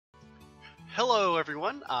Hello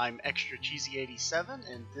everyone, I'm Extra Cheesy 87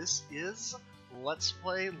 and this is Let's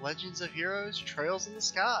Play Legends of Heroes Trails in the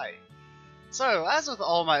Sky. So, as with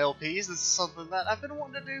all my LPs, this is something that I've been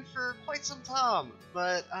wanting to do for quite some time,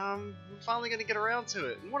 but we're finally going to get around to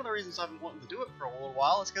it. And one of the reasons I've been wanting to do it for a little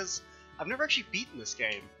while is because I've never actually beaten this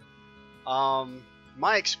game.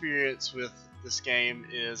 My experience with this game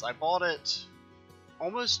is I bought it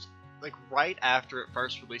almost like right after it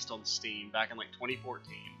first released on Steam back in like 2014.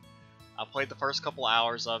 I played the first couple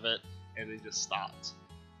hours of it and then just stopped.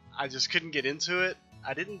 I just couldn't get into it.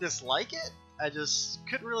 I didn't dislike it, I just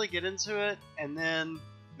couldn't really get into it. And then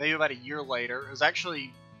maybe about a year later, it was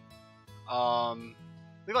actually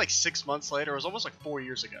maybe like 6 months later, it was almost like 4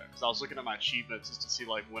 years ago, because I was looking at my achievements just to see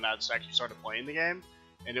like when I just actually started playing the game,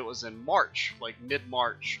 and it was in March, like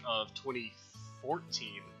mid-March of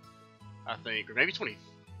 2014, I think, or maybe it's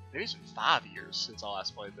been 5 years since I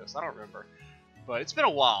last played this, I don't remember. But it's been a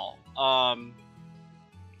while.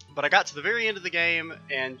 But I got to the very end of the game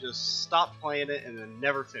and just stopped playing it and then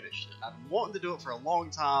never finished it. I've been wanting to do it for a long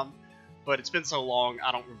time, but it's been so long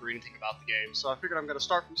I don't remember anything about the game. So I figured I'm going to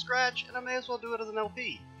start from scratch and I may as well do it as an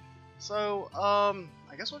LP. So,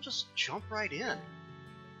 I guess we'll just jump right in.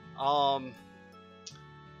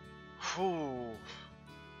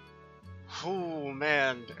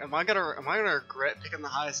 Man, am I gonna regret picking the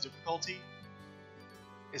highest difficulty?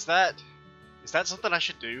 Is that something I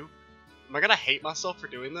should do? Am I gonna hate myself for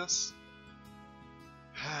doing this?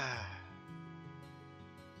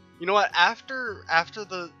 You know what? After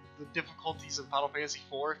the difficulties in Final Fantasy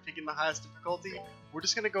IV, picking the highest difficulty, we're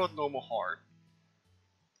just gonna go with normal hard.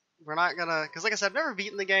 We're not gonna, because like I said, I've never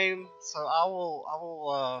beaten the game, so I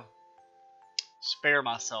will spare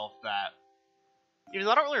myself that. Even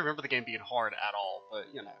though I don't really remember the game being hard at all, but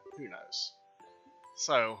you know, who knows?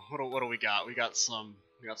 So what do we got? We got some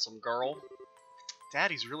girl.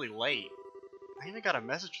 Daddy's really late. I even got a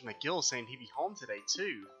message from the guild saying he'd be home today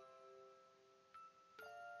too.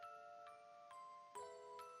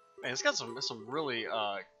 Man, it's got some really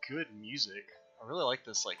good music. I really like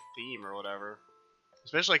this like theme or whatever,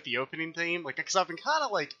 especially like the opening theme. Like, because I've been kind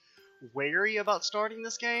of like wary about starting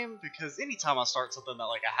this game, because anytime I start something that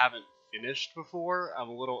like I haven't finished before, I'm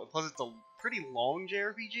a little. Plus, it's a pretty long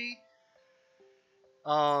JRPG.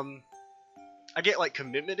 I get like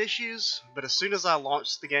commitment issues, but as soon as I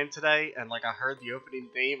launched the game today and like I heard the opening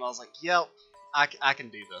theme, I was like, yep, I can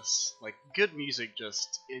do this. Like, good music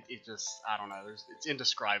just, it just, I don't know, it's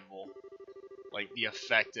indescribable, like the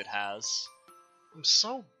effect it has. I'm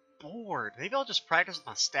so bored. Maybe I'll just practice with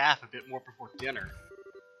my staff a bit more before dinner.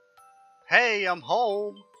 Hey, I'm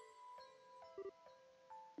home!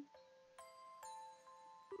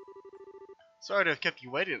 Sorry to have kept you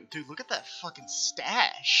waiting. Dude, look at that fucking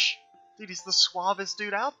stash! Dude, he's the suavest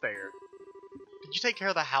dude out there. Did you take care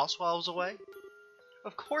of the house while I was away?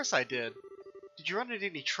 Of course I did. Did you run into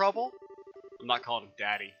any trouble? I'm not calling him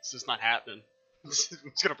daddy. It's just not happening. I'm just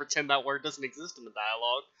gonna pretend that word doesn't exist in the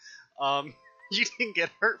dialogue. You didn't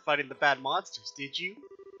get hurt fighting the bad monsters, did you?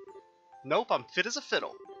 Nope, I'm fit as a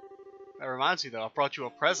fiddle. That reminds me though, I brought you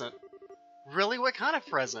a present. Really? What kind of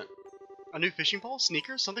present? A new fishing pole?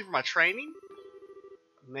 Sneakers? Something for my training?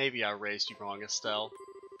 Maybe I raised you wrong, Estelle.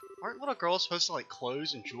 Aren't little girls supposed to like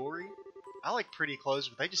clothes and jewelry? I like pretty clothes,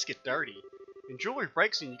 but they just get dirty. And jewelry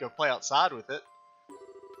breaks when you go play outside with it.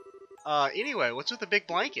 Anyway, what's with the big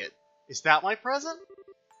blanket? Is that my present?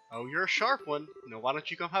 Oh, you're a sharp one. Now why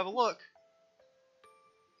don't you come have a look?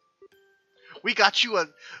 We got you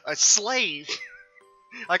a slave!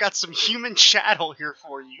 I got some human chattel here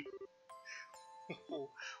for you.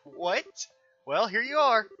 What? Well, here you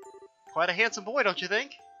are. Quite a handsome boy, don't you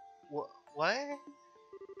think? What?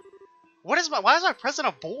 Why is my present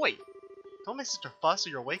a boy? Don't make such a fuss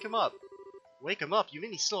or you'll wake him up. Wake him up? You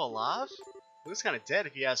mean he's still alive? Looks kind of dead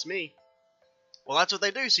if you ask me. Well, that's what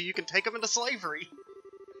they do, so you can take him into slavery.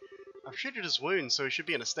 I've treated his wounds, so he should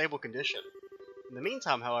be in a stable condition. In the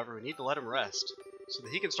meantime, however, we need to let him rest, so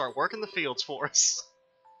that he can start working the fields for us.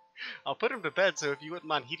 I'll put him to bed, so if you wouldn't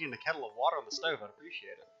mind heating a kettle of water on the stove, I'd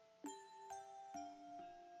appreciate it.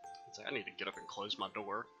 I need to get up and close my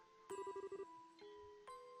door.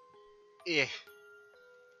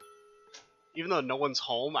 Even though no one's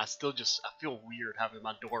home, I feel weird having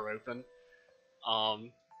my door open.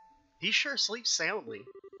 He sure sleeps soundly.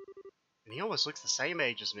 And he almost looks the same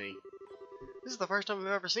age as me. This is the first time I've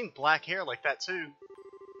ever seen black hair like that too.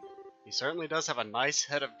 He certainly does have a nice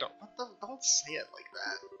head of dark. Don't say it like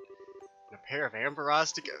that. And a pair of amber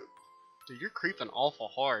eyes to go. Dude, you're creeping awful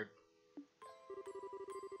hard.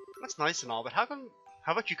 That's nice and all, but how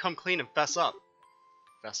about you come clean and fess up?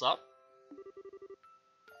 Fess up?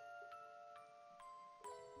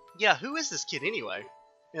 Yeah, who is this kid anyway?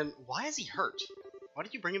 And why is he hurt? Why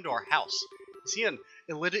did you bring him to our house? Is he an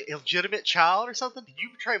illegitimate child or something? Did you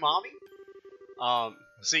betray mommy?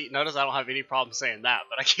 See, notice I don't have any problem saying that,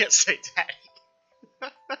 but I can't say daddy.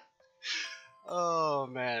 Oh,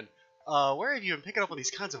 man. Where have you been picking up on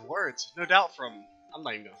these kinds of words? No doubt from... I'm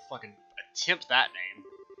not even gonna fucking attempt that name.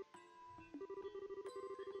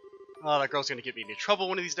 Oh, that girl's gonna get me into trouble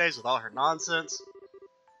one of these days with all her nonsense.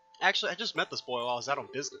 Actually, I just met this boy while I was out on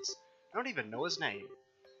business. I don't even know his name.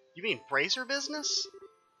 You mean Bracer business?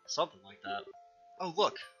 Something like that. Oh,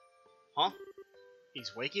 look. Huh?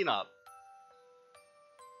 He's waking up.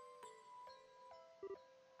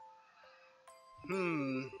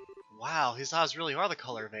 Wow, his eyes really are the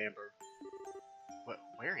color of amber. But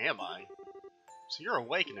where am I? So you're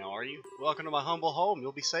awake now, are you? Welcome to my humble home.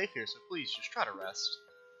 You'll be safe here, so please just try to rest.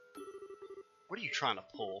 What are you trying to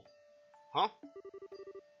pull? Huh?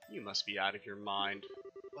 You must be out of your mind.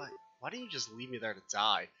 What? Why didn't you just leave me there to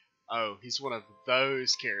die? Oh, he's one of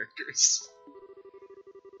those characters.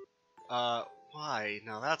 Why?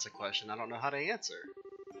 Now that's a question I don't know how to answer.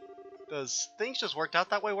 Does things just worked out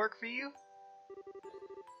that way work for you?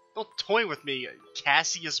 Don't toy with me,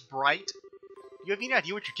 Cassius Bright. Do you have any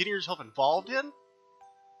idea what you're getting yourself involved in?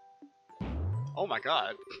 Oh my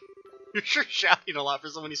god. You're sure shouting a lot for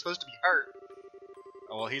someone who's supposed to be hurt.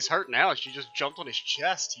 Oh, well, he's hurt now. She just jumped on his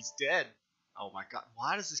chest. He's dead. Oh my god.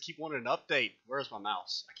 Why does this keep wanting an update? Where's my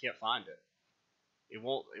mouse? I can't find it. It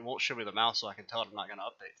won't show me the mouse so I can tell it I'm not going to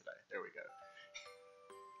update today. There we go.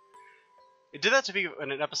 It did that to me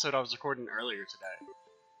in an episode I was recording earlier today.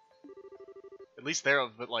 At least there,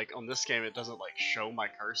 but like on this game it doesn't like show my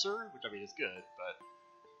cursor, which I mean is good, but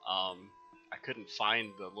I couldn't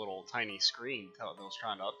find the little tiny screen that was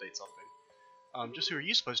trying to update something. Just who are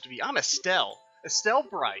you supposed to be? I'm Estelle. Estelle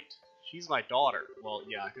Bright. She's my daughter. Well,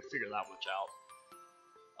 yeah, I could figure that much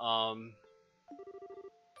out.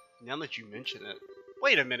 Now that you mention it.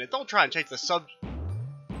 Wait a minute, don't try and change the subject.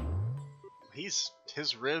 His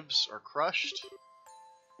ribs are crushed.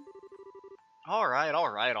 Alright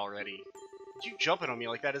already. You jumping on me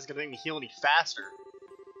like that isn't gonna make me heal any faster.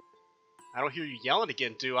 I don't hear you yelling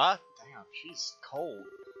again, do I? Damn, she's cold.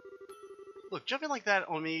 Look, jumping like that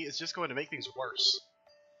on me is just going to make things worse.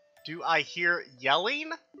 Do I hear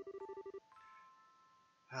yelling?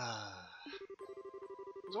 As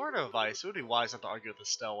a word of advice, it would be wise not to argue with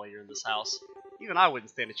Estelle while you're in this house. Even I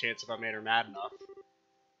wouldn't stand a chance if I made her mad enough.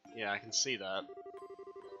 Yeah, I can see that.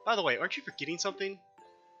 By the way, aren't you forgetting something?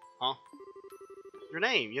 Huh? Your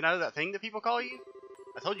name, you know, that thing that people call you?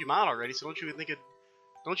 I told you mine already, so don't you think it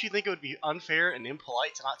would be unfair and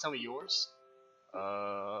impolite to not tell me yours?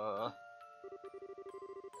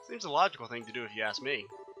 Seems a logical thing to do if you ask me.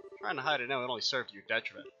 Trying to hide it now would only serve to your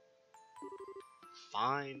detriment.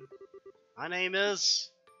 Fine. My name is...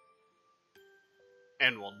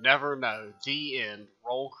 And we'll never know. The end.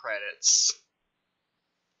 Roll credits.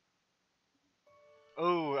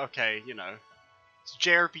 Oh, okay, you know. It's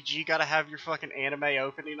JRPG, gotta have your fucking anime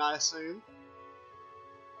opening, I assume.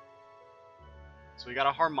 So we got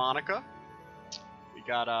a harmonica. We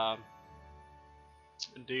got a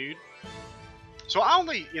dude. So I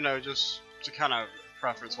only, you know, just to kind of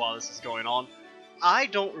preference while this is going on, I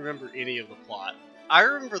don't remember any of the plot. I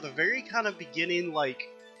remember the very kind of beginning, like,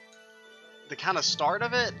 the kind of start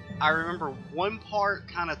of it. I remember one part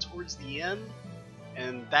kind of towards the end,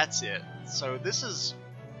 and that's it. So this is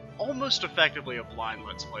almost effectively a blind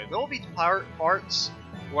Let's Play. There will be parts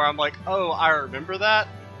where I'm like, oh, I remember that,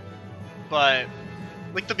 but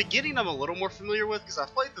like the beginning I'm a little more familiar with because I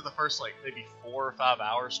played through the first like maybe 4 or 5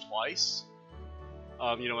 hours twice.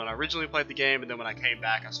 You know, when I originally played the game, and then when I came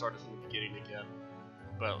back, I started from the beginning again.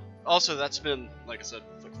 But also, that's been, like I said,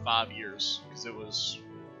 like 5 years, because it was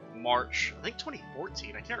March, I think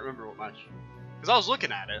 2014. I can't remember what much, because I was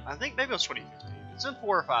looking at it. I think maybe it was 2015. It's in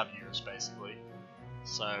 4 or 5 years, basically.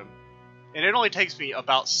 So, and it only takes me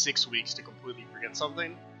about 6 weeks to completely forget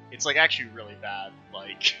something. It's like actually really bad.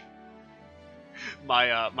 Like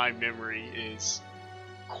my memory is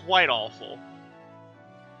quite awful.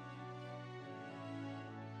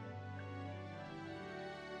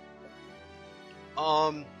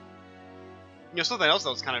 You know, something else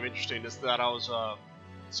that was kind of interesting is that I was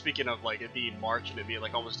speaking of like it being March and it being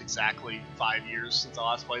like almost exactly 5 years since I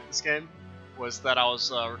last played this game, was that I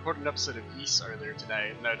was recording an episode of Geese earlier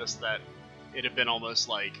today and noticed that it had been almost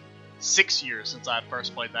like 6 years since I had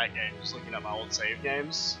first played that game, just looking at my old save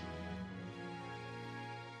games.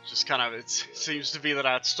 Just kind of, it seems to be that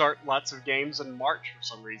I'd start lots of games in March for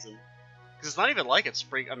some reason. Because it's not even like it's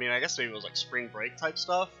spring, I mean I guess maybe it was like spring break type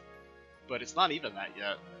stuff, but it's not even that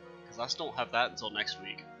yet, because I still don't have that until next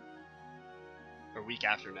week. Or week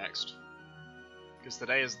after next. Because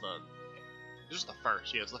today is this is the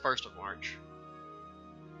 1st. Yeah, it's the 1st of March.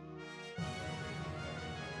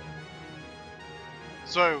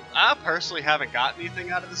 So, I personally haven't gotten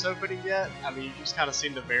anything out of this opening yet. I mean, you've just kind of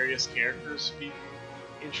seen the various characters be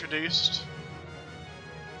introduced.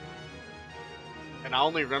 And I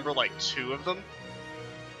only remember like 2 of them.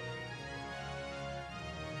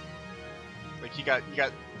 Like you got,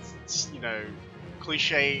 you know,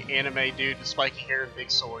 cliche anime dude with spiky hair and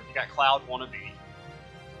big sword. You got Cloud wannabe.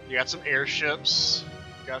 You got some airships.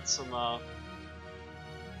 You got some, got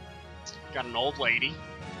an old lady.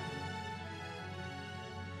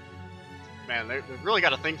 Man, they've really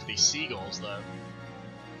got a thing for these seagulls, though.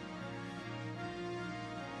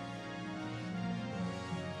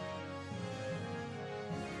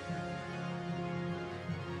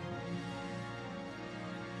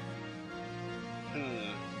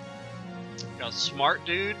 Got a smart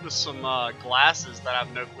dude with some glasses that I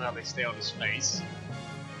have no clue how they stay on his face.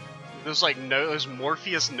 Those like those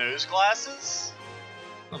Morpheus nose glasses?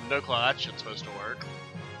 I have no clue how that shit's supposed to work.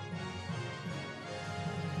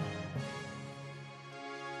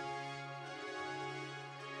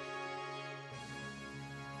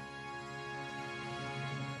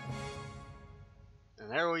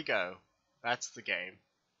 And there we go. That's the game.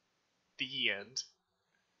 The end.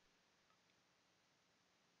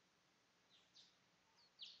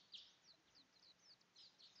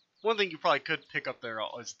 One thing you probably could pick up there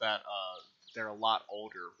is that they're a lot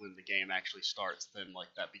older when the game actually starts than like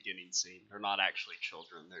that beginning scene. They're not actually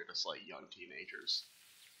children, they're just like young teenagers.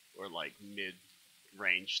 Or like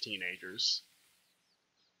mid-range teenagers.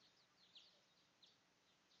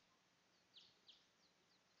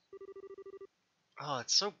 Oh,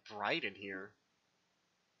 it's so bright in here.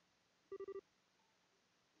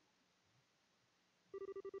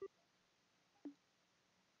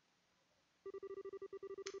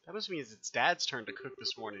 That must mean it's Dad's turn to cook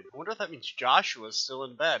this morning. I wonder if that means Joshua's still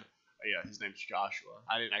in bed. Oh yeah, his name's Joshua.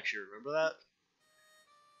 I didn't actually remember that.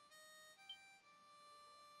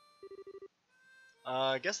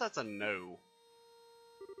 I guess that's a no.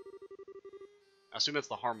 I assume it's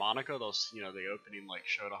the harmonica. Those, you know, the opening like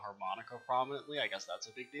showed a harmonica prominently. I guess that's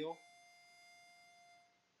a big deal.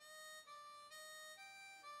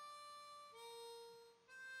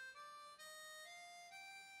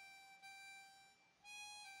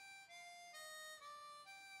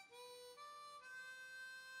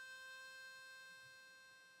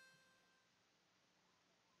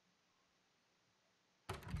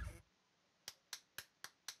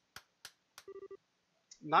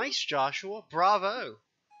 Nice, Joshua. Bravo.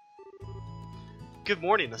 Good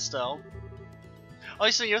morning, Estelle. Oh,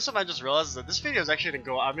 so you know something I just realized is that this video is actually going to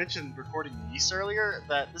go. I mentioned recording Yeast earlier.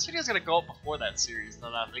 That this video is going to go up before that series.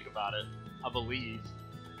 Now that I think about it, I believe,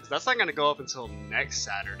 because that's not going to go up until next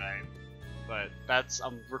Saturday. But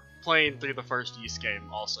we're playing through the first Yeast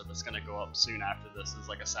game also. That's going to go up soon after this. It's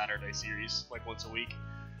like a Saturday series, like once a week.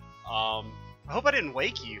 I hope I didn't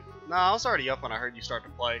wake you. No, I was already up when I heard you start to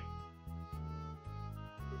play.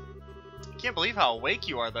 Can't believe how awake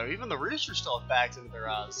you are, though. Even the roosters still have bags under their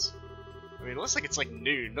eyes. I mean, it looks like it's like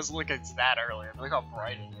noon. It doesn't look like it's that early. I mean, look how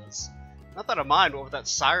bright it is. Not that I mind, what with that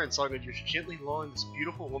siren song that you're gently lulling this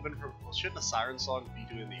beautiful woman from... Well, shouldn't a siren song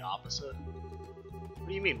be doing the opposite? What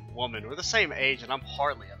do you mean, woman? We're the same age, and I'm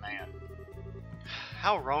hardly a man.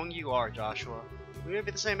 How wrong you are, Joshua. We may be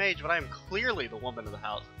the same age, but I am clearly the woman of the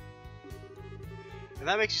house. And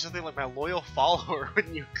that makes you something like my loyal follower,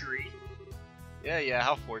 wouldn't you agree? Yeah,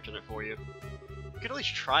 how fortunate for you. You could at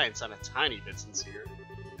least try and sound a tiny bit sincere.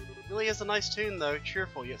 It really is a nice tune though,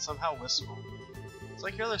 cheerful yet somehow wistful. It's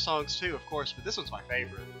like your other songs too, of course, but this one's my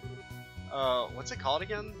favorite. What's it called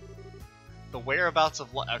again? The Whereabouts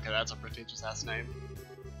of Light. Okay, that's a pretentious ass name.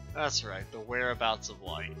 That's right, The Whereabouts of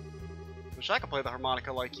Light. Wish I could play the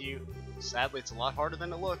harmonica like you. Sadly, it's a lot harder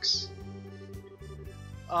than it looks.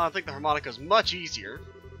 I think the harmonica is much easier.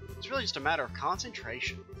 It's really just a matter of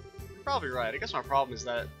concentration. You're probably right. I guess my problem is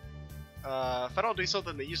that if I don't do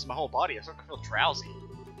something that uses my whole body, I start to feel drowsy.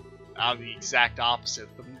 I'm the exact opposite.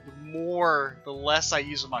 The less I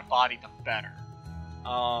use of my body, the better.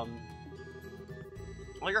 All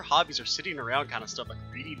your hobbies are sitting around kind of stuff, like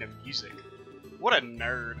reading and music. What a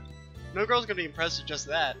nerd. No girl's gonna be impressed with just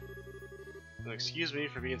that. Now, excuse me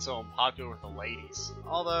for being so unpopular with the ladies.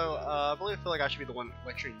 Although, I feel like I should be the one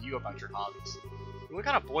lecturing you about your hobbies. What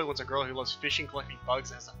kind of boy wants a girl who loves fishing, collecting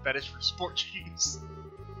bugs, and has a fetish for sports shoes?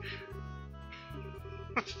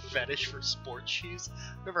 Fetish for sports shoes?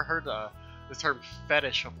 I've never heard the term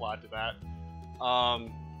fetish applied to that.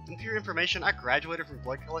 And for your information, I graduated from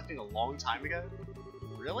blood collecting a long time ago.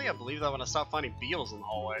 Really? I believe that when I stopped finding beetles in the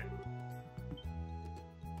hallway.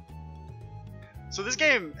 So this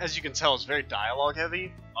game, as you can tell, is very dialogue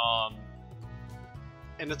heavy.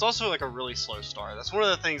 And it's also like a really slow start. That's one of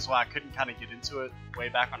the things why I couldn't kind of get into it way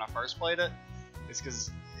back when I first played it, is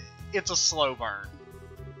because it's a slow burn.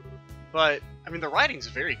 But I mean, the writing's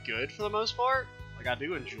very good for the most part. Like, I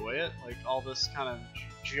do enjoy it. Like, all this kind of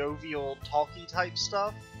jovial, talky type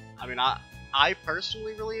stuff. I mean, I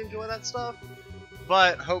personally really enjoy that stuff.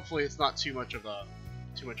 But hopefully, it's not too much of a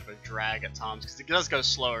drag at times, because it does go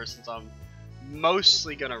slower since I'm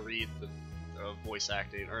mostly gonna read the voice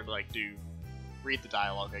acting, or like read the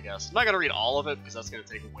dialogue, I guess. I'm not gonna read all of it because that's gonna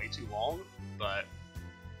take way too long, but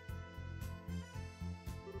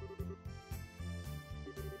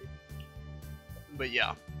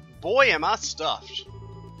yeah. Boy, am I stuffed.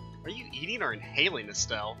 Are you eating or inhaling,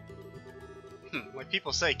 Estelle? Like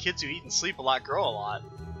people say, kids who eat and sleep a lot grow a lot.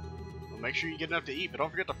 Well, make sure you get enough to eat, but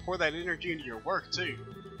don't forget to pour that energy into your work, too.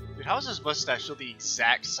 Dude, how is this mustache still the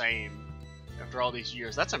exact same after all these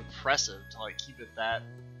years? That's impressive to, like, keep it that,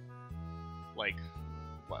 like,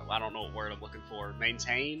 well, I don't know what word I'm looking for.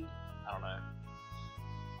 Maintain? I don't know.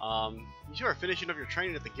 You two are finishing up your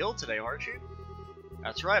training at the guild today, aren't you?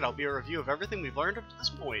 That's right, I'll be a review of everything we've learned up to this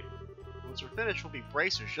point. Once we're finished, we'll be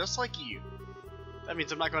bracers just like you. That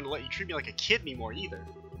means I'm not going to let you treat me like a kid anymore either.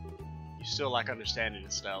 You still lack understanding,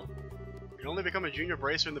 Estelle. You can only become a junior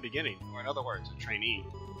bracer in the beginning, or in other words, a trainee.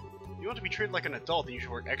 If you want to be treated like an adult, then you should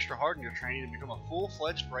work extra hard in your training and become a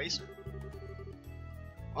full-fledged bracer.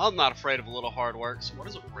 Well, I'm not afraid of a little hard work, so what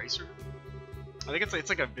is a bracer? I think it's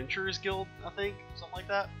like a Adventurers Guild, I think, something like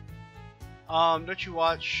that. Don't you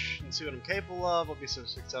watch and see what I'm capable of? I'll be so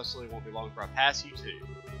successful it won't be long before I pass you too.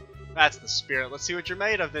 That's the spirit. Let's see what you're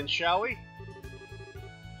made of then, shall we?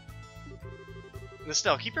 And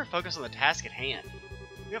Estelle, keep your focus on the task at hand.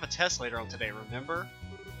 We have a test later on today, remember?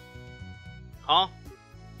 Huh?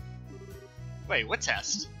 Wait, what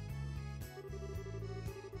test?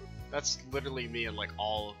 That's literally me in like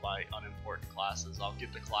all of my unimportant classes. I'll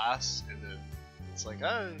get to class and then it's like,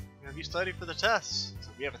 oh, have you studied for the test?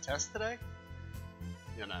 So we have a test today?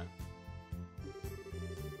 You know.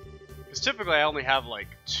 Because typically I only have like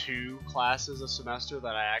 2 classes a semester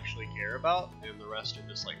that I actually care about, and the rest are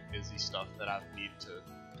just like busy stuff that I need to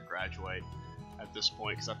graduate at this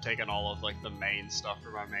point, because I've taken all of like the main stuff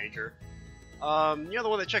for my major. You know, the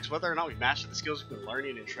one that checks whether or not we've mastered the skills we've been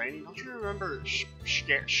learning and training. Don't you remember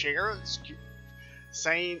Shara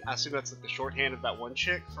saying, I assume that's like the shorthand of that one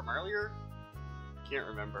chick from earlier? Can't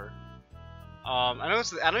remember. I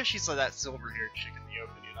know she's like that silver-haired chick in the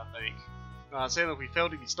opening, I think. Saying that we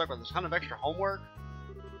failed to be stuck with a ton of extra homework.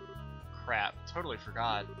 Crap, totally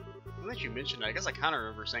forgot. Now that you mentioned it, I guess I kind of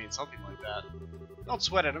remember saying something like that. Don't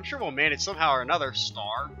sweat it, I'm sure we'll manage somehow or another,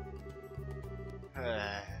 Star.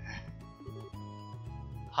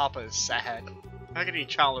 Papa is sad. How can any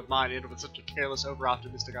child of mine end up with such a careless,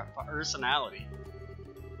 over-optimistic personality?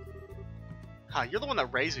 Huh, you're the one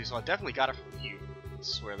that raised me, so I definitely got it from you. I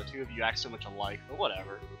swear, the two of you act so much alike, but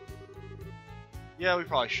whatever. Yeah, we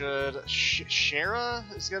probably should. Shara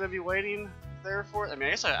is gonna be waiting there for it. I mean,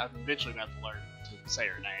 I guess I'm eventually gonna have to learn to say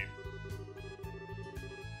her name.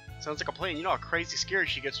 Sounds like a plan. You know how crazy scary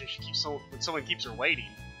she gets when someone keeps her waiting.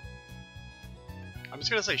 I'm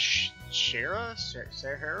just gonna say Shara?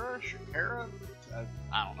 Shara?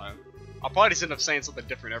 I don't know. I'll probably just end up saying something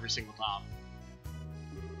different every single time.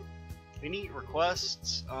 Any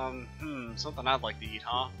requests? Something I'd like to eat,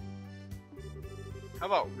 huh? How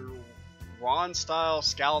about Ron-style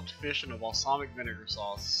scalloped fish in a balsamic vinegar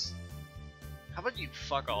sauce? How about you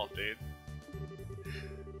fuck off, dude?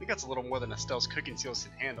 I think that's a little more than Estelle's cooking skills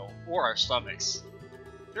can handle, or our stomachs.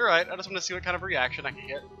 You're right, I just want to see what kind of reaction I can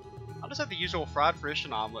get. I'll just have the usual fried fish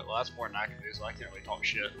and omelet. Well, that's more than I can do, so I can't really talk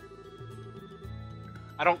shit.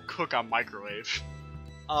 I don't cook on microwave.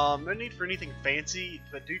 No need for anything fancy,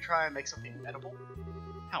 but do try and make something edible.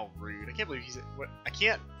 How rude. I can't believe I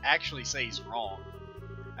can't actually say he's wrong.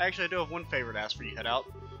 Actually, I do have one favor to ask for you, head out.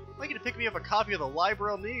 I'd like you to pick me up a copy of the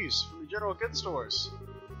Liberal News from the general goods stores.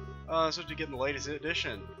 So to get in the latest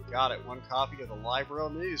edition. Got it, one copy of the Liberal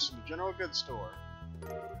News from the general goods store.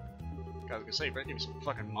 I was gonna say, you better give me some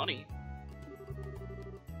fucking money.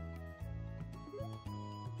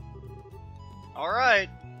 Alright,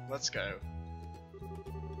 let's go.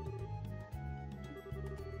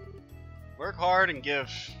 Work hard and give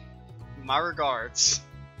my regards.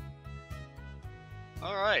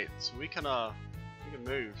 Alright, so we can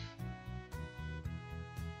move.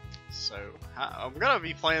 So, I'm gonna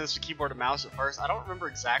be playing this with keyboard and mouse at first. I don't remember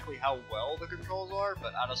exactly how well the controls are,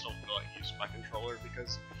 but I just don't feel like using my controller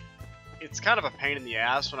because it's kind of a pain in the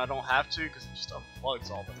ass when I don't have to, because it just unplugs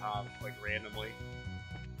all the time, like randomly.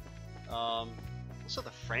 Also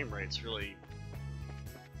the frame rate's really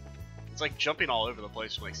It's like jumping all over the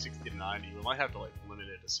place from like 60 to 90. We might have to like limit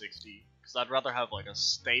it to 60 because I'd rather have like a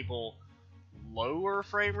stable lower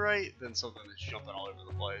frame rate than something that's jumping all over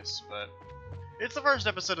the place. But it's the first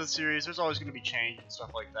episode of the series. There's always going to be change and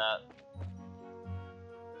stuff like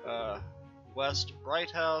that. West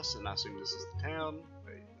Bright House, and I assume this is the town.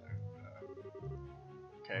 Wait, no,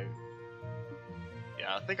 okay.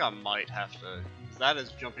 Yeah, I think I might have to, because that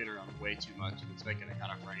is jumping around way too much and it's making it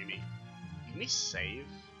kind of framey. Can we save?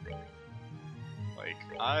 Like,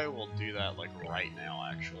 I will do that like right now,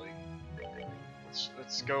 actually.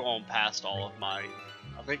 Let's go on past all of my,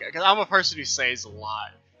 I think, because I'm a person who saves a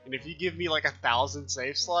lot, and if you give me like 1,000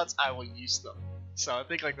 save slots, I will use them. So I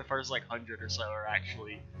think like the first like 100 or so are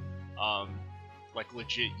actually like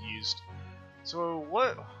legit used. So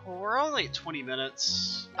what? Well, we're only at 20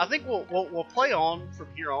 minutes. I think we'll play on from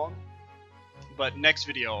here on. But next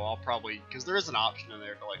video I'll probably, because there is an option in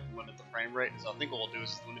there to like limit the frame rate. So I think what we'll do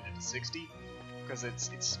is just limit it to 60, because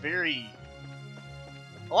it's very.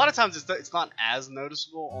 A lot of times it's not as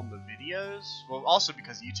noticeable on the videos. Well, also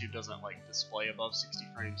because YouTube doesn't like display above 60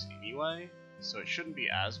 frames anyway, so it shouldn't be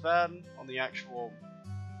as bad on the actual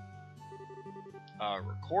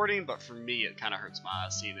recording. But for me, it kind of hurts my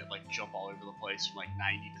eyes seeing it like jump all over the place from like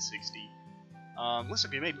 90 to 60. Looks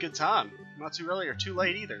like we made good time. Not too early or too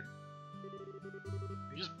late either.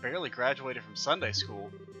 We just barely graduated from Sunday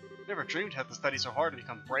school. Never dreamed to have to study so hard to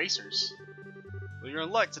become bracers. Well, you're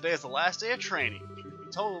in luck. Today is the last day of training. Truth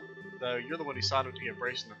be told, though, you're the one who signed up to be a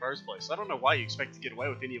bracer in the first place. So I don't know why you expect to get away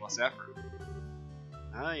with any less effort.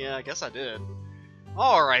 Oh yeah, I guess I did.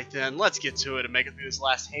 Alright then, let's get to it and make it through this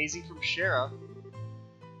last hazing from Shara.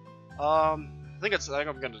 I think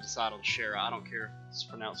I'm gonna decide on Shara. I don't care if it's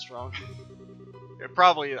pronounced wrong. It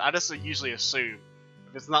probably, I just usually assume.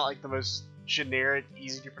 If it's not like the most generic,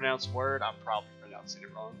 easy to pronounce word, I'm probably pronouncing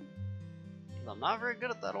it wrong. I'm not very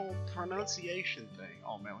good at that old pronunciation thing.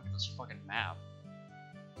 Oh man, look at this fucking map.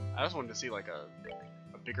 I just wanted to see like a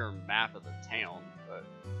bigger map of the town, but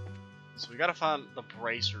so we gotta find the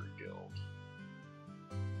Bracer Guild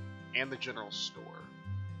and the general store.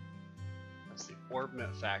 That's the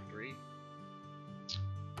Orbment Factory.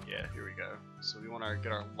 Yeah, here we go. So we want to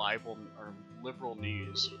get our liberal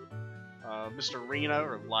news. Mr. Reno,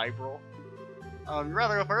 or liberal. You're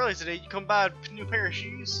rather up early today. You come by a new pair of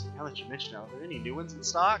shoes? Now that you mention it, are there any new ones in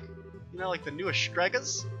stock? You know, like the newest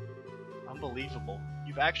Stregas? Unbelievable.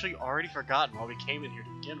 You've actually already forgotten why we came in here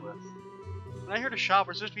to begin with. When I hear to shop,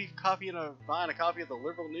 we're supposed to be buying a copy of the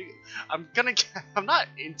Liberal News. I'm not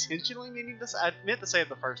intentionally meaning this. I meant to say it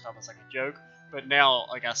the first time as like a joke, but now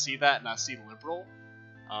like I see that and I see Liberal.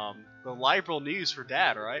 The Liberal News for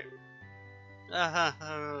Dad, right?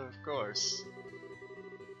 Of course.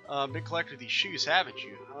 Big collector of these shoes, haven't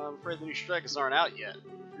you? I'm afraid the new Stregas aren't out yet.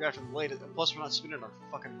 You're after the latest, plus we're not spending our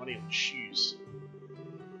fucking money on shoes.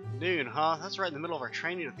 Noon, huh? That's right in the middle of our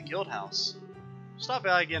training at the guild house. Stop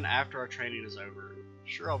by again after our training is over.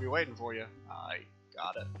 Sure, I'll be waiting for you. I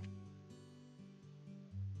got it.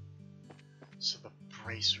 So the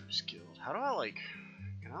Bracers Guild. How do I like?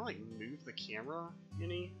 Can I like move the camera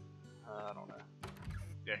any? I don't know.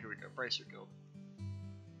 Yeah, here we go. Bracer Guild.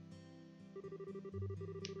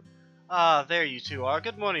 Ah, there you two are.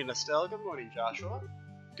 Good morning, Estelle. Good morning, Joshua.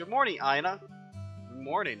 Good morning, Ina. Good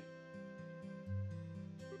morning.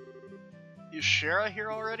 Is Shara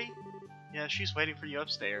here already? Yeah, she's waiting for you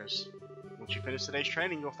upstairs. Once you finish today's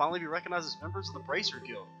training, you'll finally be recognized as members of the Bracer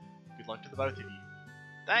Guild. Good luck to the both of you.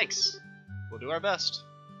 Thanks. We'll do our best.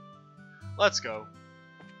 Let's go.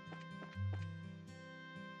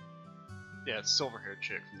 Yeah, it's silver-haired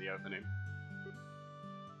chick from the opening.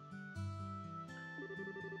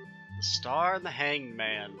 The Star and the Hanged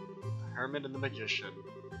Man, the Hermit and the Magician.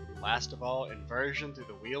 Last of all, inversion through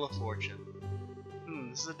the Wheel of Fortune.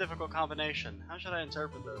 This is a difficult combination. How should I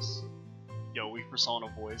interpret this? Yo, we persona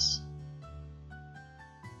voice.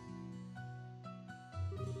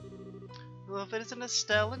 Well, if it isn't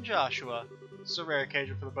Estelle and Joshua, it's a rare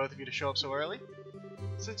occasion for the both of you to show up so early.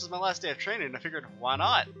 Since it's my last day of training, I figured, why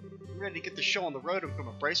not? I'm ready to get the show on the road and become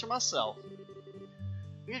a bracer myself.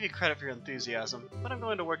 I give you credit for your enthusiasm, but I'm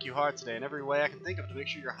going to work you hard today in every way I can think of to make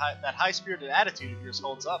sure that high-spirited attitude of yours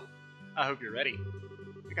holds up. I hope you're ready.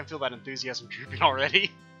 I can feel that enthusiasm drooping already.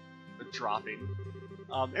 Or dropping.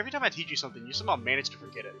 Every time I teach you something, you somehow manage to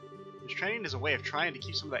forget it. This training is a way of trying to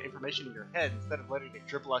keep some of that information in your head instead of letting it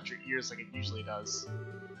dribble out your ears like it usually does.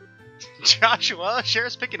 Joshua,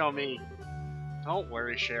 Shara's picking on me. Don't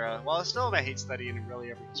worry, Shara. While Estelle may hate studying and really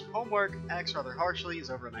ever does her homework, acts rather harshly, is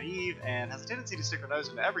over naive, and has a tendency to stick her nose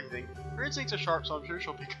into everything, her instincts are sharp, so I'm sure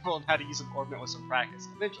she'll pick up on how to use an orbment with some practice.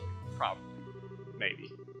 Eventually. Probably.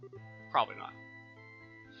 Maybe. Probably not.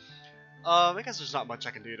 I guess there's not much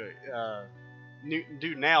I can do to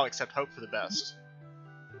do now except hope for the best.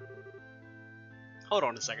 Hold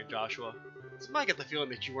on a second, Joshua. I get the feeling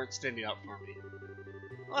that you weren't standing up for me.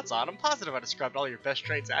 Well, that's odd. I'm positive I described all your best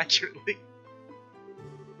traits accurately.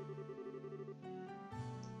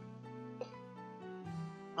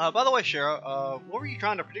 By the way, Shara, what were you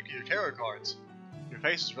trying to predict with your tarot cards? Your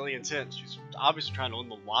face is really intense. She's obviously trying to win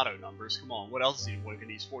the lotto numbers. Come on, what else is anyone can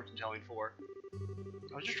use fortune telling for?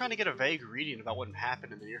 I was just trying to get a vague reading about what would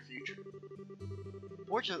happen in the near future.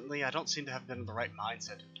 Fortunately, I don't seem to have been in the right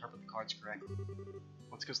mindset to interpret the cards correctly.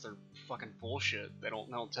 Well, it's because they're fucking bullshit. They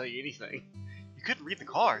don't tell you anything. You couldn't read the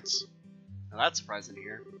cards. Now that's surprising to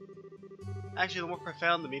hear. Actually, the more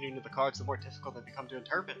profound the meaning of the cards, the more difficult they become to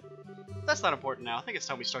interpret. That's not important now. I think it's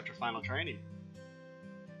time we start your final training.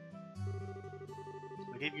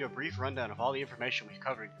 I gave you a brief rundown of all the information we've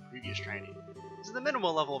covered in your previous training. This is the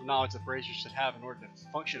minimal level of knowledge that bracers should have in order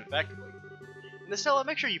to function effectively. And Estella,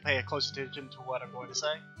 make sure you pay close attention to what I'm going to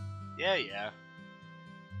say. Yeah.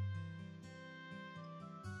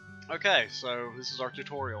 Okay, so this is our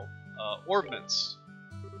tutorial. Orbments.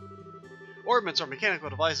 Orbments are mechanical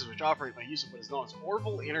devices which operate by use of what is known as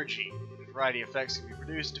orbital energy. A variety of effects can be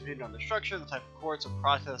produced depending on the structure, the type of quartz or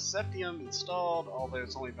process septium installed. Although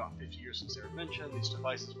it's only about 50 years since they were mentioned, these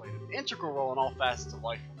devices play an integral role in all facets of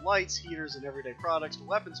life, from lights, heaters, and everyday products to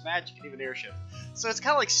weapons, magic, and even airships. So it's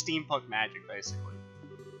kind of like steampunk magic, basically.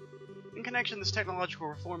 In connection, this technological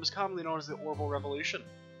reform is commonly known as the Orbital Revolution.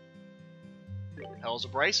 What the hell is a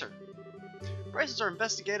bracer? Bracers are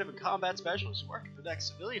investigative and combat specialists who work to protect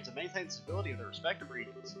civilians and maintain the stability of their respective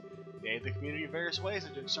regions. They aid the community in various ways,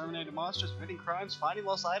 such as exterminating monsters, preventing crimes, finding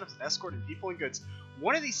lost items, and escorting people and goods.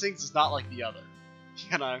 One of these things is not like the other.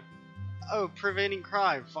 You know? Oh, preventing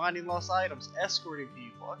crime, finding lost items, escorting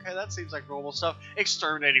people. Okay, that seems like normal stuff.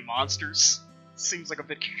 Exterminating monsters. Seems like a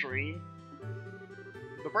bit extreme.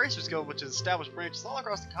 The Bracers Guild, which has established branches all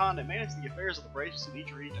across the continent, manages the affairs of the Bracers in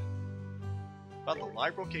each region. About the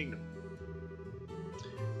Liberal Kingdom.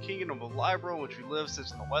 Kingdom of Liberal, in which we live,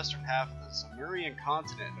 sits in the western half of the Sumerian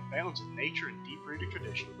continent and abounds with nature and deep-rooted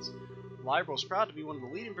traditions. Liberal is proud to be one of the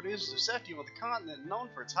leading producers of septium on the continent, known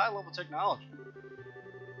for its high-level technology.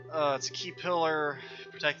 It's a key pillar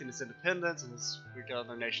protecting its independence and its weak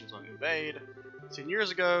other nations won't invade. 10 years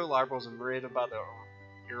ago, Liberal was invaded by the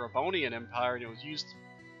Erebonian Empire, and it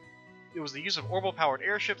was the use of orbital-powered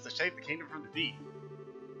airships that saved the kingdom from defeat.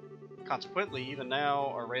 Consequently, even now,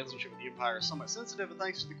 our relationship with the Empire is somewhat sensitive, and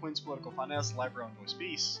thanks to the Queen's political finesse, Liberal enjoys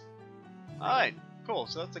peace. Alright, cool,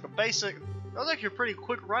 so that's like a basic... That was actually a pretty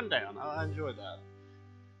quick rundown. I enjoyed that.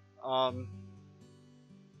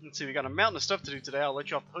 Let's see, we got a mountain of stuff to do today. I'll let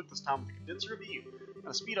you off the hook this time with a condensed review. I'm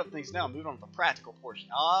gonna speed up things now and move on to the practical portion.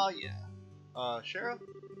 Ah, yeah. Shara?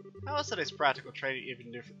 How is today's practical training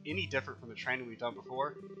any different from the training we've done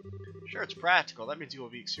before? Sure, it's practical. That means you will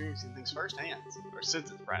be experiencing things firsthand, or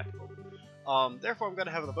since it's practical. Therefore, I'm going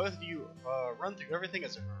to have the both of you run through everything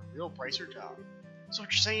as a real bracer job. So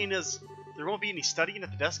what you're saying is, there won't be any studying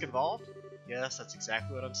at the desk involved? Yes, that's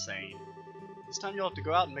exactly what I'm saying. This time you'll have to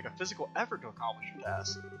go out and make a physical effort to accomplish your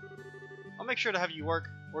task. I'll make sure to have you work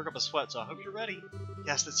up a sweat, so I hope you're ready.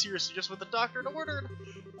 Yes, that's seriously just what the doctor had ordered.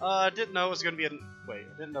 I didn't know it was going to be I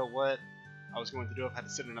didn't know what I was going to do if I had to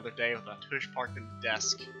sit another day with a tush parked in the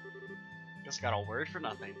desk. Guess I got all worried for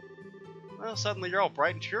nothing. Well, suddenly you're all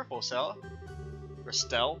bright and cheerful, Stella.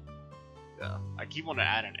 Estelle? Yeah, I keep wanting to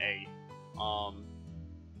add an A.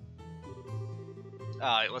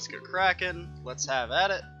 Alright, let's get cracking. Let's have at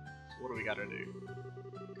it. So what do we gotta do?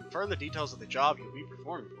 Confirm the details of the job you'll be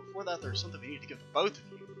performing. Before that, there's something we need to give to both of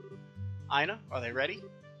you. Ina, are they ready?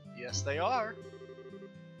 Yes, they are.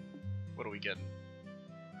 What are we getting?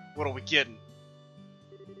 What are we getting?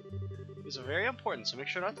 These are very important, so make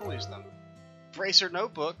sure not to lose them. Bracer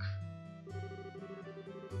notebook.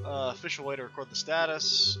 Official way to record the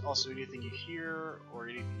status. Also, anything you hear or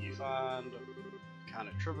anything you find. Kind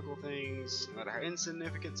of trivial things. No matter how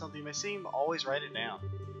insignificant something may seem, always write it down.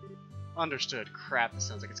 Understood. Crap, this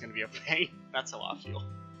sounds like it's going to be a pain. That's how I feel.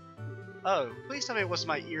 Oh, please tell me it wasn't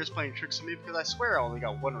my ears playing tricks on me, because I swear I only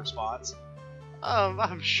got one response.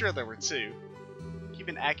 I'm sure there were two.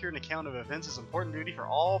 Keeping an accurate account of events is an important duty for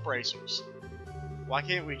all bracers. Why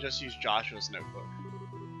can't we just use Joshua's notebook?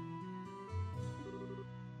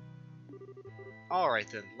 Alright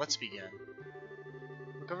then, let's begin.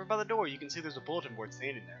 Look over by the door, you can see there's a bulletin board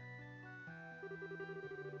standing there.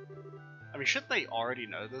 I mean, shouldn't they already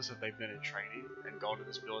know this if they've been in training and gone to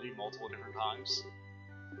this building multiple different times?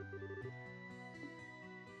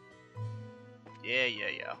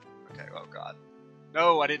 Yeah. Okay, oh god.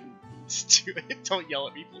 No, I didn't do it. Don't yell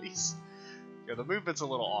at me, please. Yeah, the movement's a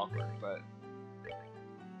little awkward, but...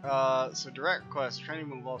 so direct request, training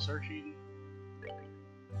will involve searching.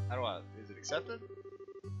 How do I... is it accepted?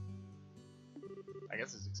 I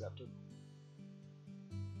guess it's accepted.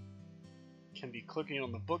 Can be clicking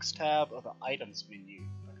on the Books tab of the Items menu.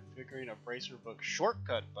 By configuring a Bracer Book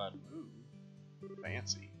shortcut button. Ooh,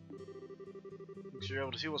 fancy. Make sure you're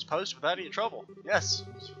able to see what's posted without any trouble. Yes,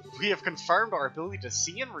 we have confirmed our ability to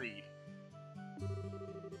see and read.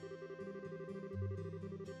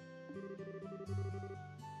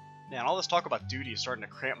 Man, all this talk about duty is starting to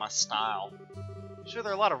cramp my style. Sure,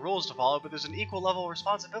 there are a lot of rules to follow, but there's an equal level of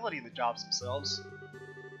responsibility in the jobs themselves.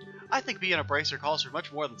 I think being a bracer calls for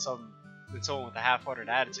much more than someone with a half-hearted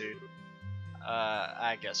attitude.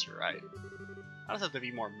 I guess you're right. I just have to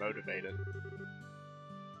be more motivated.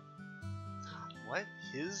 What?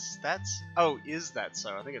 That's... Oh, is that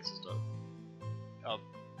so? I think it's just a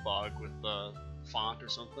bug with the font or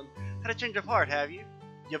something. Had a change of heart, have you?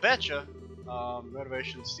 You betcha.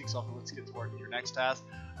 Motivation sneaks off and let's get to work on your next task.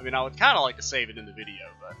 I mean, I would kind of like to save it in the video,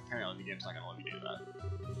 but apparently the game's not going to let me do that.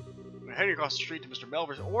 We're heading across the street to Mr.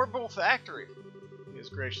 Melver's orbital factory. He is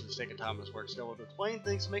gracious to take a time in his work schedule to explain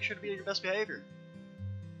things, so make sure to be on your best behavior.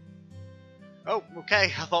 Oh,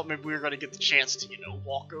 okay. I thought maybe we were going to get the chance to,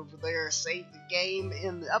 walk over there, save the game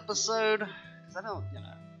in the episode. Because I don't,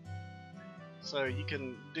 So you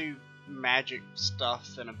can do magic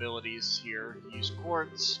stuff and abilities here. Use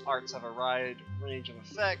quartz. Arts have a wide range of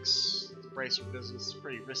effects. The bracer business is a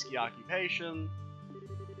pretty risky occupation.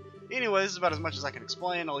 Anyway, this is about as much as I can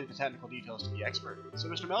explain. I'll leave the technical details to the expert. So,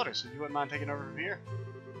 Mr. Melders, if you wouldn't mind taking over from here.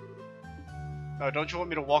 Oh, don't you want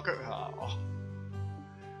me to walk over? Oh.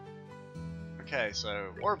 Okay,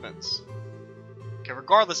 so, orbits. Okay,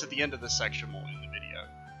 regardless, at the end of this section, we'll end the video.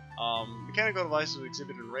 Mechanical devices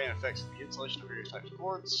exhibit and random effects of the installation of various types of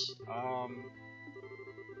quartz.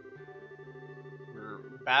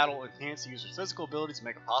 Battle enhance the user's physical abilities to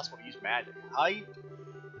make it possible to use magic. Height.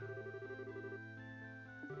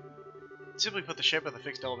 Simply put the shape of the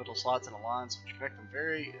fixed elemental slots in a line so which connect them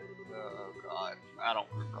very... oh god, I don't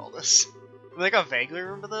remember all this. I think I vaguely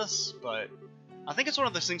remember this, but I think it's one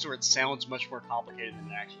of those things where it sounds much more complicated than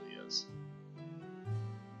it actually is.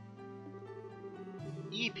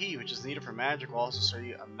 EP, which is needed for magic, will also show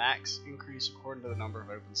you a max increase according to the number of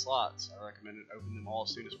open slots. I recommend opening them all as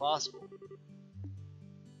soon as possible.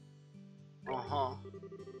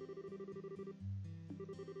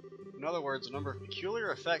 In other words, a number of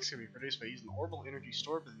peculiar effects can be produced by using the orbital energy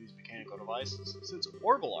stored within these mechanical devices. Since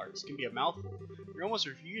orbital arts can be a mouthful, they're almost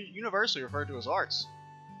universally referred to as arts.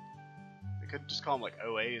 They could just call them like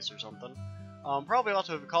OAs or something. Probably ought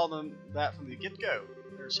to have called them that from the get-go.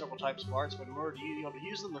 There are several types of arts, but in order to be able to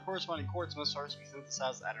use them, the corresponding quartz must first be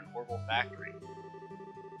synthesized at an orbital factory.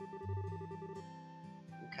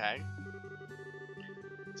 Okay.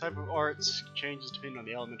 The type of arts changes depending on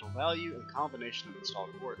the elemental value and the combination of installed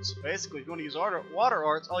quartz. Basically, if you want to use water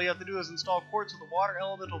arts, all you have to do is install quartz with a water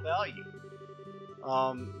elemental value.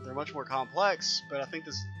 They're much more complex, but I think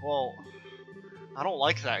this, well, I don't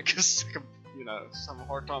like that because, just have a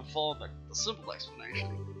hard time following the simple explanation.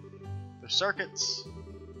 The circuits,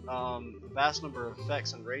 a vast number of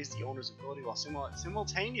effects and raise the owner's ability while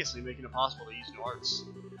simultaneously making it possible to use new arts.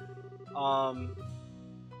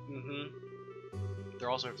 There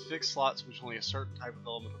are also fixed slots which only a certain type of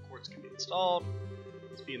elemental quartz can be installed.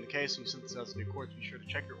 This being the case, when you synthesize a new quartz, be sure to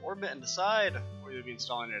check your orbit and decide whether you'll be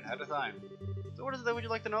installing it ahead of time. So what is it that would you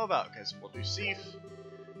like to know about? Okay, so we'll do Seif.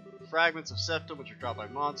 Fragments of septum, which are dropped by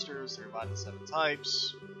monsters. They're divided into 7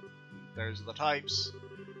 types. There's the types.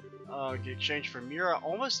 Get exchanged for Mira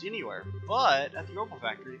almost anywhere, but at the orbital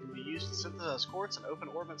factory, it can be used to synthesize quartz and open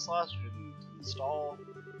orbit slots to install.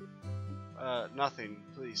 Nothing,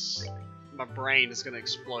 please. My brain is gonna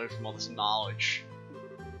explode from all this knowledge.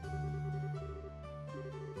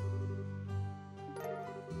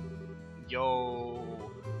 Yo,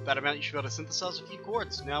 that amount you should be able to synthesize a few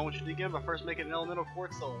quartz. Now I want you to begin by first making an elemental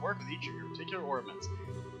quartz that will work with each of your particular orbits.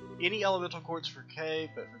 Any elemental quartz for K,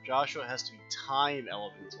 but for Joshua it has to be time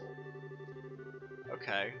elemental.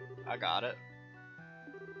 Okay, I got it.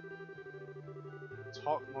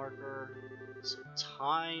 Talk marker, so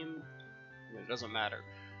time, it doesn't matter.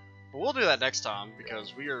 But we'll do that next time,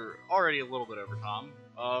 because we are already a little bit over time.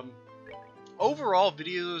 Overall,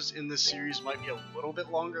 videos in this series might be a little bit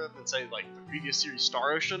longer than, say, like the previous series,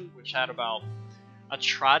 Star Ocean, which had about... I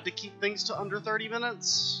tried to keep things to under 30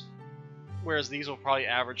 minutes, whereas these will probably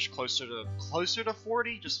average closer to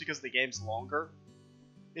 40, just because the game's longer.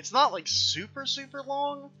 It's not, like, super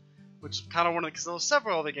long, which kind of because there were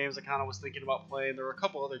several other games I kind of was thinking about playing. There were a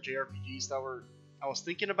couple other JRPGs that I was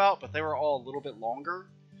thinking about, but they were all a little bit longer.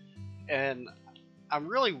 and I'm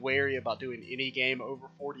really wary about doing any game over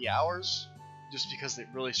 40 hours, just because it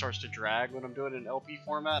really starts to drag when I'm doing an LP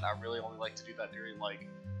format. I really only like to do that during like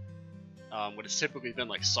what has typically been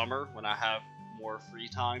like summer, when I have more free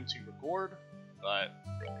time to record. But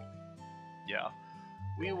yeah,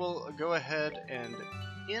 we will go ahead and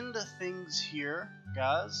end things here,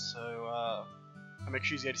 guys. So I'm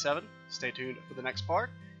XSheezy87. Stay tuned for the next part,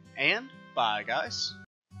 and bye, guys.